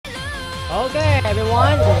Okay,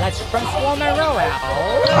 everyone, let's transform and roll out.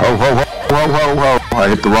 Whoa. I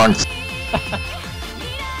hit the wrong...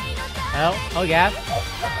 Oh yeah.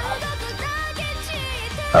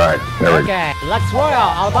 Alright, there we go. Okay, let's roll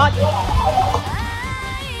out, Autobot.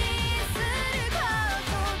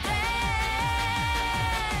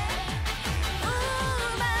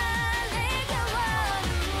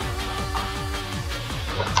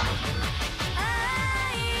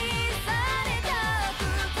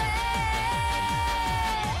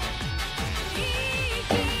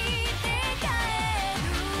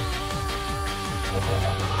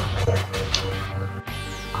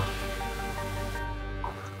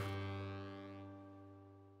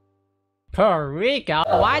 Puerto Rico?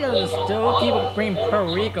 Why does still people bring Puerto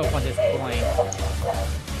Rico for this point?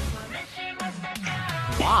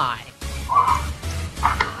 Why?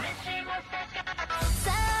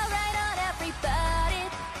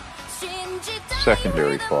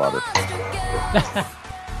 Secondary fodder.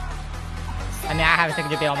 I mean, I have a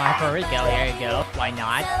secondary bill on my Puerto Rico. There you go. Why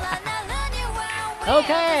not?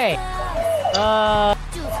 Okay.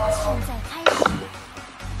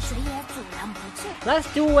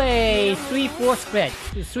 Let's do a 3-4 split.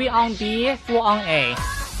 3 on B, 4 on A.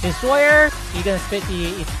 Destroyer, you're gonna split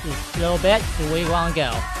the little bit. So where you wanna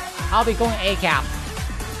go? I'll be going A cap.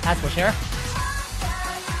 That's for sure.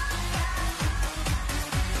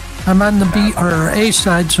 I'm on the B or A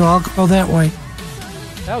side, so I'll go that way.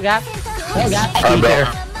 Okay. I'm there.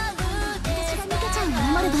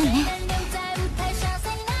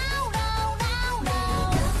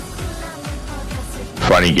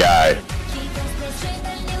 Funny guy.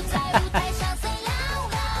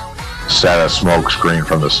 Set a smoke screen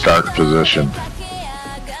from the start position.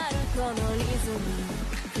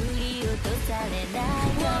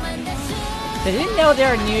 Did you know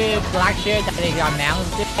there are new black ship that they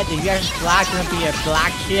announced it? The US Black gonna be a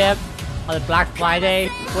black ship on the Black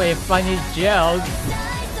Friday with a funny joke.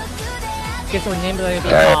 Guess what name it'll be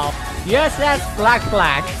called? USS Black.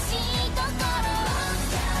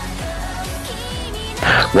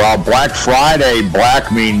 Well, Black Friday,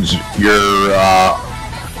 black means your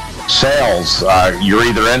sales. You're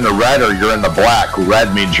either in the red or you're in the black.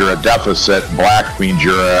 Red means you're a deficit. Black means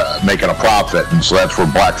you're making a profit, and so that's where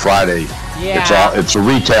Black Friday. Yeah. It's a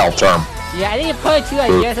retail term. Yeah, I think you put two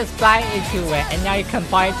USS Black into it, and now you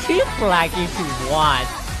combine 2 black into 1.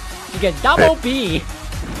 You get double B.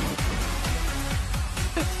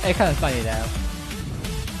 It's kind of funny though.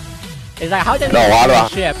 It's like, how does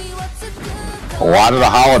it ship? A lot of the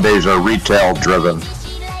holidays are retail driven.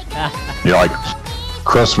 You know, like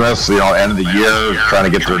Christmas, you know, end of the year, trying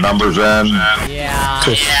to get their numbers in. Yeah.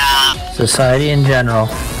 Society in general.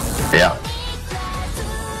 Yeah.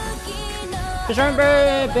 Just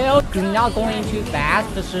remember, Bill, do not go in too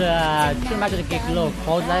fast. Just pretty much just get a little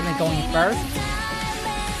close and going first.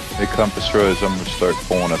 Hey, compass rose, I'm gonna start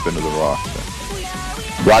pulling up into the rock. Then.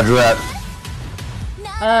 Roger that.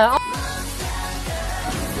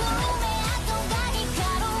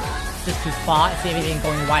 Just to spot, see everything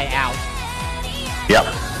going right out. Yep.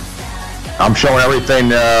 I'm showing everything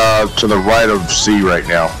to the right of C right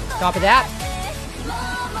now. Copy that.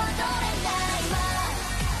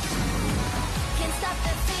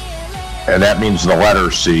 And that means the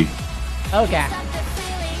letter C. Okay.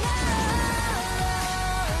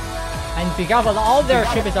 And because of all their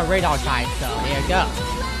ships are radar type, so there you go.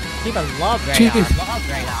 People love radar.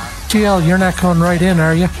 TL, you're not going right in,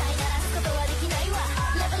 are you?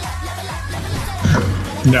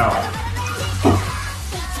 No.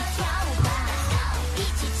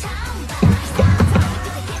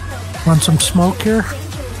 Want some smoke here?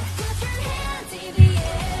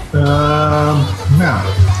 No.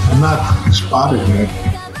 I'm not spotted yet.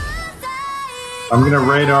 I'm gonna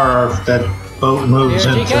radar if that boat moves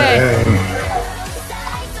Here, into GK. A.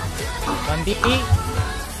 1B.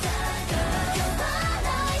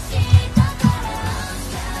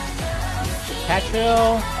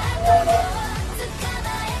 Petrol.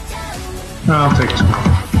 I'll take two.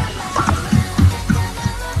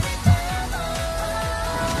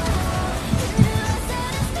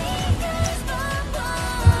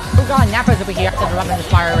 Who got nappers over here after the weapons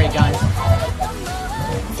fire ray guns?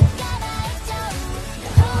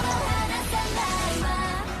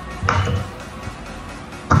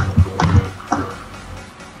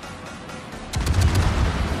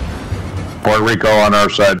 Puerto Rico on our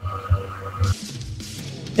side.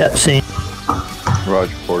 Yep, see.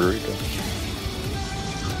 Roger, Puerto Rico.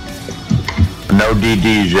 No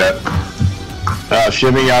DDs yet.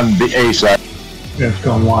 Shimmy on the A side. Yeah, it's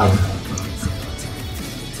going wide.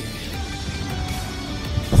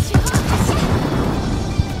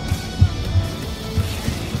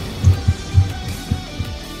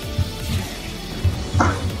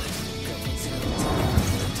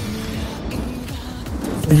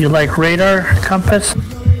 Would you like radar compass?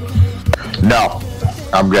 No,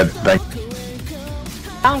 I'm good. Thank you.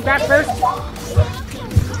 Down, grab first.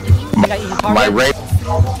 My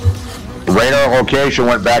radar location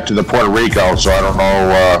went back to the Puerto Rico, so I don't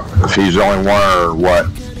know if he's the only one or what.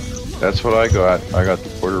 That's what I got. I got the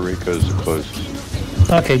Puerto Rico as the closest.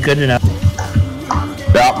 Okay, good to know.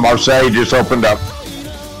 Yeah, Marseille just opened up.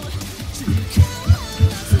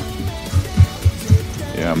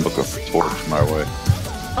 Yeah, I'm looking for torch my way.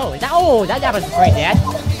 Oh, that Annapolis is great, Dad.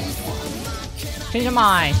 Change your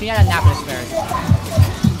mind. Change out Annapolis first.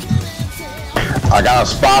 I got a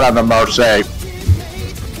spot on the Marseille.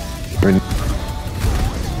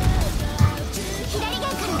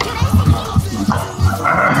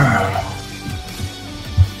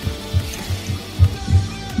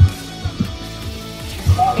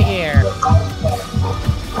 Here.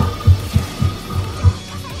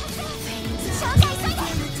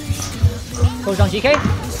 Goes on GK.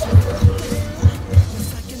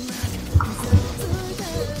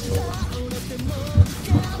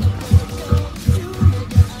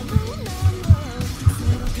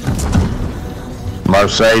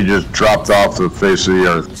 Marseille just dropped off the face of the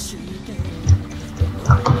earth.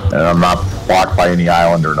 And I'm not blocked by any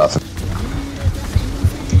island or nothing.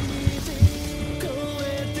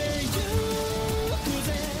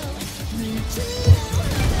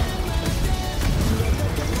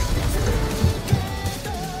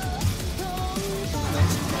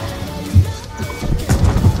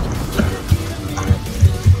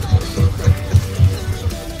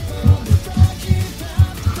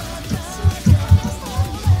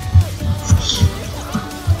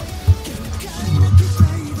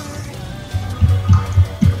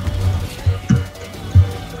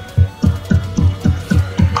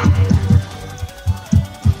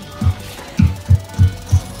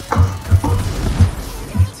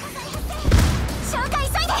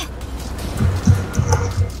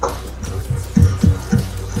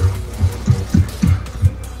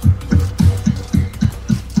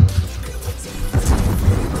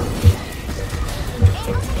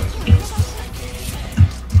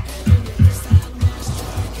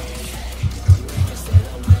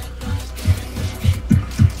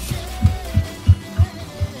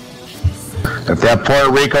 If that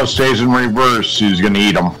Puerto Rico stays in reverse, he's gonna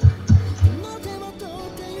eat them.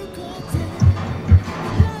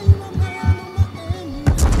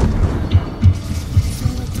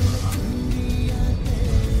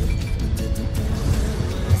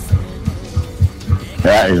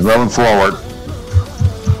 Yeah, he's moving forward.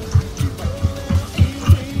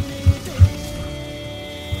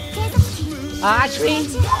 Actually,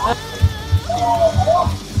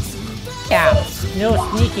 yeah, no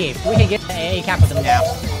sneaky. We can get a cap of them now.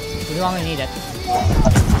 We no longer need it.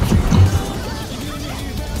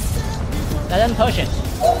 Let them push it.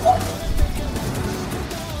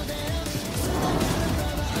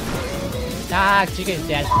 Ah, chicken's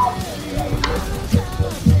dead.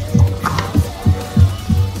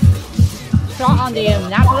 Shot on the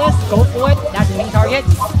Annapolis, go for it. That's the main target.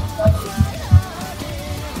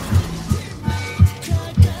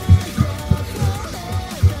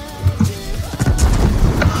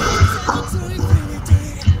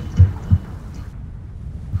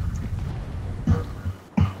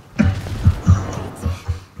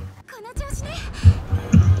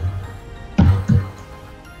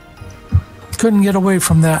 Couldn't get away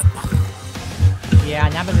from that. Yeah,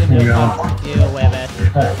 Annapolis is going to deal with it.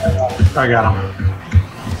 I got him.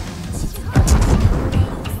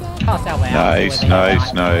 Toss that way. Nice,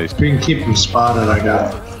 nice, nice. We can keep him spotted, I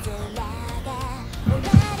got it.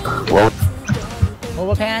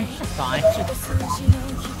 Overpan? That's fine.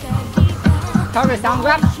 Target down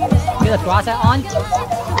grab. Get the cross set on.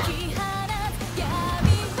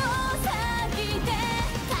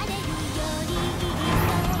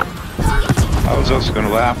 I was also going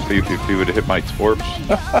to laugh if he would have hit my torch.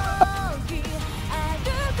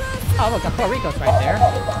 Oh, look, Puerto Rico's right there.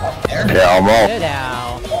 Yeah, I'm all. Good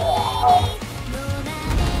now.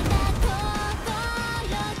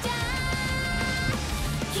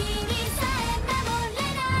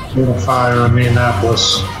 Little fire in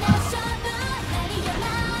Annapolis.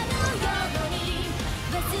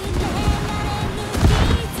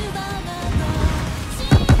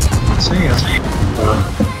 See ya.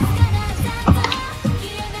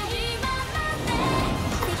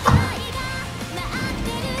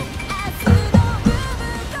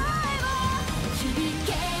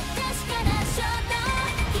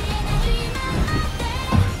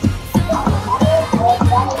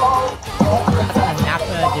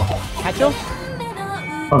 Catch him?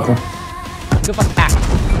 Okay. Good for back.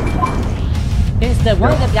 Hit since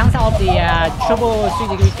one of the downsides of the triple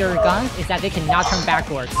 3-degree guns is that they cannot turn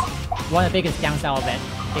backwards. One of the biggest downside of it.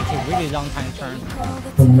 It takes a really long time to turn.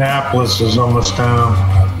 Annapolis is almost down.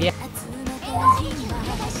 Yeah.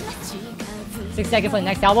 6 seconds for the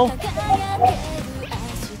next elbow.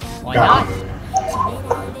 Why not?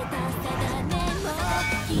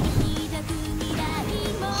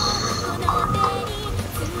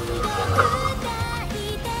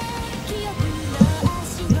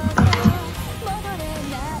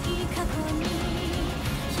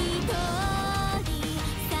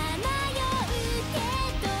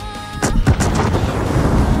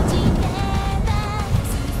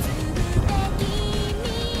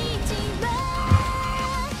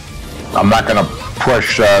 I'm not gonna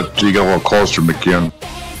push till you get a little closer, McKeon.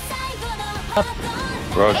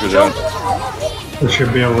 Roger that. We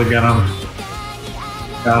should be able to get him.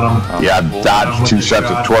 Got him. Yeah, I dodged 2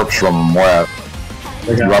 sets of torps from him. Where?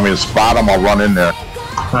 You want me to spot him? I'll run in there.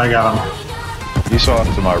 I got him. He's off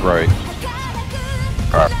to my right.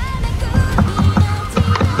 Alright.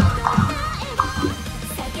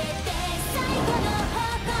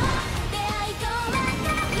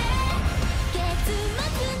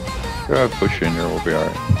 Go ahead, push in here, we'll be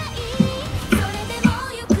alright.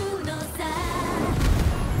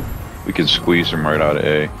 We can squeeze him right out of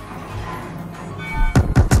A.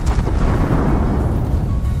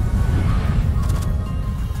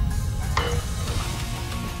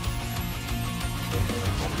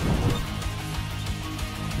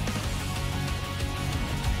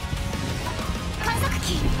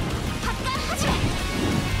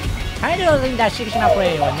 I don't think that Shikishima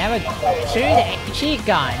player will never shoot the HE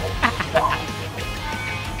gun.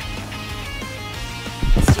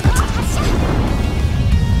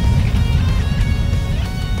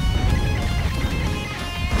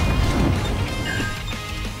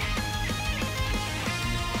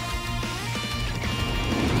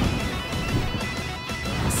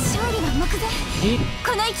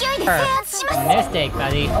 Mistake,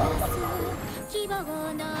 buddy. I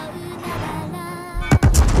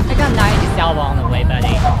got 90 salvo on the way,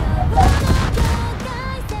 buddy.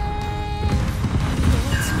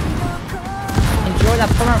 Enjoy that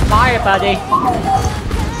permanent fire, buddy.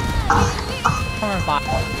 Permanent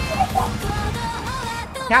fire.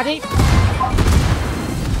 Catty.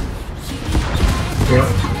 Yep.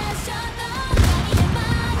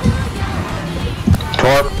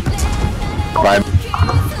 Torp. Bye.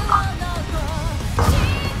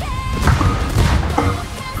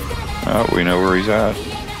 Oh, we know where he's at.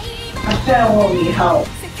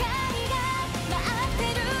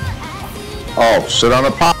 Oh, sit on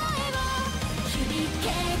the pop.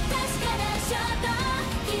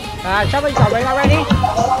 Trouble, you got radar ready? I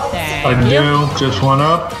Thank you. do. Just one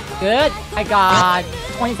up. Good. I got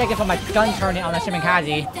 20 seconds for my gun turning on the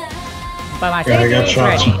Shimikaze. But my Yeah, I second got is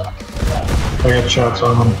shots. ready. I got shots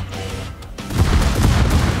on them.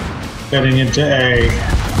 Getting into A.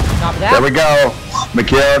 Not that. There we go.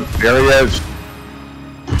 McKeon, there he is.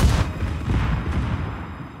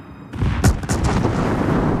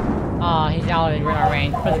 Oh, he's out of radar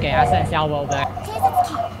range. But okay, I sent salvo back.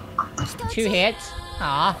 2 hits.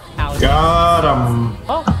 Aw, out. Got him.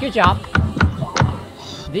 Oh, good job.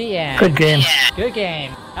 The end. Good game. Good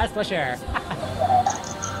game. That's for sure.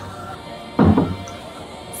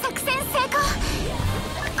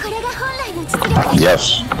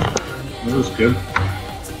 Yes. That was good.